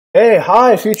Hey,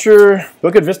 hi, future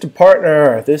Bukit Vista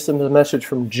partner. This is a message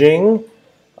from Jing.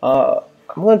 I'm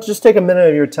going to just take a minute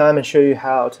of your time and show you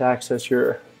how to access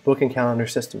your booking calendar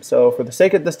system. So for the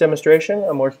sake of this demonstration,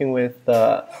 I'm working with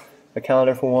a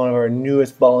calendar from one of our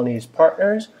newest Balinese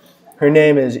partners. Her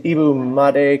name is Ibu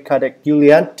Made Kadek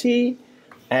Yulianti,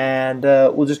 and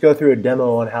we'll just go through a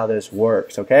demo on how this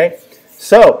works, okay?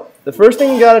 So the first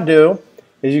thing you got to do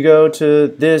is you go to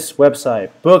this website,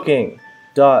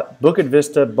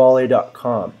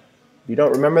 booking.bukitvistabali.com. If you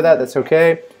don't remember that, that's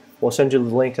okay. We'll send you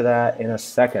the link to that in a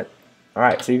second. All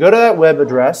right, so you go to that web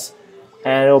address,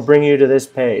 and it'll bring you to this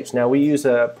page. Now, we use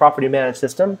a property managed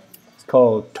system. It's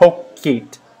called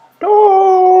Tokit.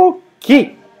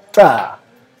 Tokit. All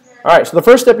right, so the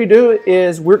first step you do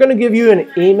is we're going to give you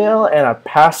an email and a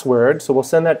password. So we'll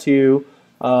send that to you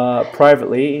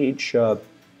privately. Each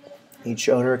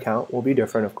owner account will be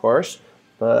different, of course.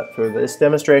 But for this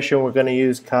demonstration, we're going to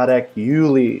use Kadek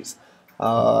Yuli's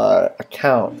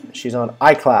account. She's on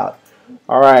iCloud.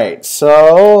 All right,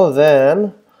 so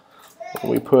then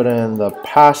we put in the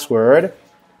password.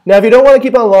 Now, if you don't want to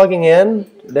keep on logging in,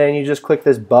 then you just click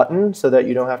this button so that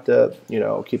you don't have to,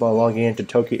 keep on logging into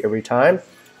Toki every time.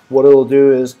 What it'll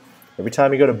do is every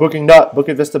time you go to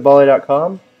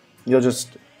booking.bukitvistabali.com, you'll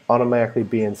just automatically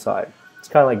be inside. It's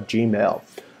kind of like Gmail.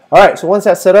 All right, so once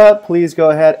that's set up, please go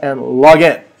ahead and log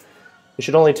in. It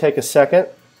should only take a second.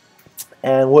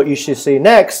 And what you should see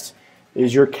next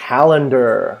is your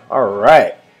calendar. All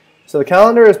right, so the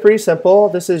calendar is pretty simple.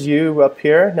 This is you up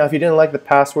here. Now, if you didn't like the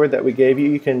password that we gave you,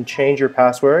 you can change your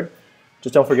password.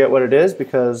 Just don't forget what it is,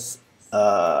 because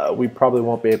we probably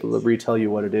won't be able to retell you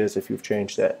what it is if you've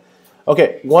changed it.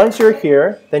 Okay, once you're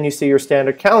here, then you see your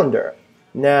standard calendar.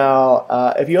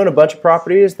 Now, if you own a bunch of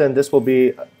properties, then this will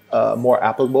be more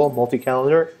applicable,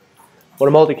 multi-calendar. What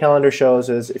a multi-calendar shows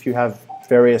is if you have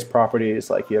various properties,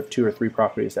 like you have 2 or 3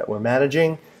 properties that we're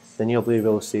managing, then you'll be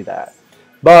able to see that.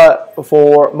 But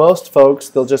for most folks,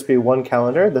 there'll just be one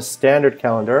calendar, the standard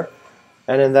calendar,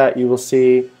 and in that you will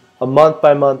see a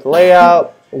month-by-month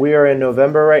layout. We are in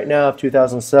November right now of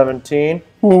 2017.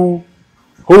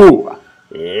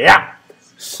 Yeah!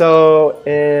 So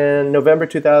in November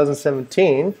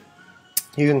 2017,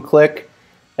 you can click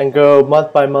and go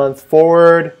month by month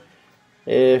forward.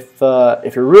 If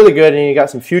you're really good and you got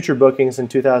some future bookings in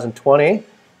 2020,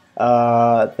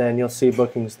 then you'll see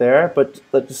bookings there. But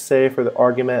let's just say, for the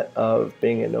argument of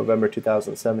being in November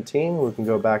 2017, we can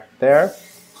go back there,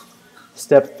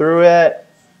 step through it.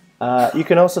 You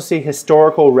can also see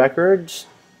historical records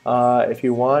if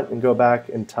you want, and go back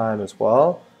in time as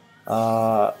well.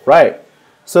 Right.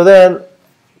 So then,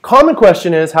 common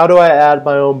question is, how do I add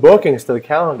my own bookings to the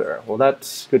calendar? Well,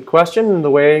 that's a good question, and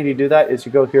the way you do that is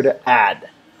you go here to add.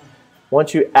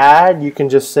 Once you add, you can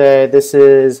just say this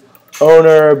is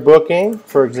owner booking,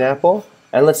 for example,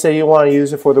 and let's say you want to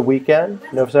use it for the weekend,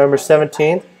 November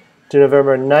 17th to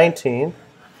November 19th.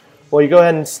 Well, you go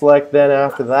ahead and select then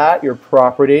after that your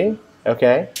property.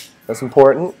 Okay, that's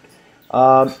important.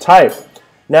 Type.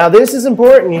 Now, this is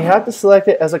important. You have to select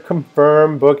it as a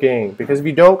confirmed booking, because if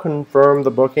you don't confirm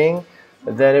the booking,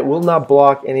 then it will not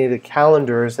block any of the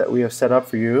calendars that we have set up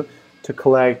for you to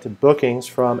collect bookings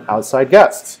from outside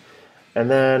guests.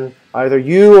 And then either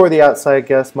you or the outside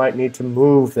guest might need to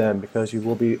move them because you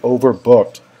will be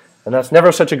overbooked. And that's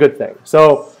never such a good thing.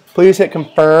 So please hit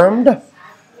confirmed,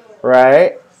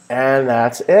 right? And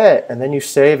that's it. And then you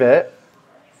save it.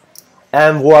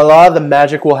 And voila, the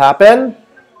magic will happen.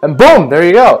 And boom, there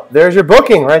you go. There's your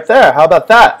booking right there. How about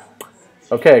that?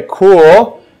 Okay,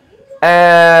 cool.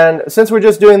 And since we're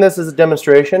just doing this as a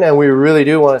demonstration, and we really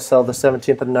do want to sell the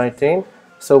 17th and 19th,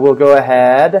 so we'll go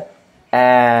ahead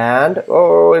and,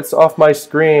 oh, it's off my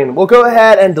screen. We'll go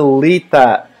ahead and delete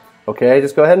that. Okay,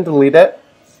 just go ahead and delete it.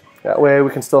 That way we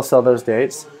can still sell those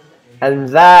dates. And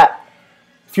that,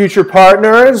 future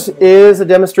partners, is a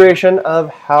demonstration of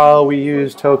how we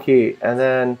use Toki. And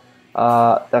then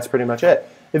that's pretty much it.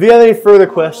 If you have any further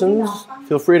questions,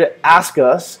 feel free to ask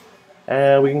us,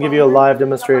 and we can give you a live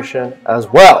demonstration as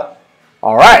well.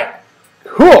 All right,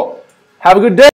 cool. Have a good day.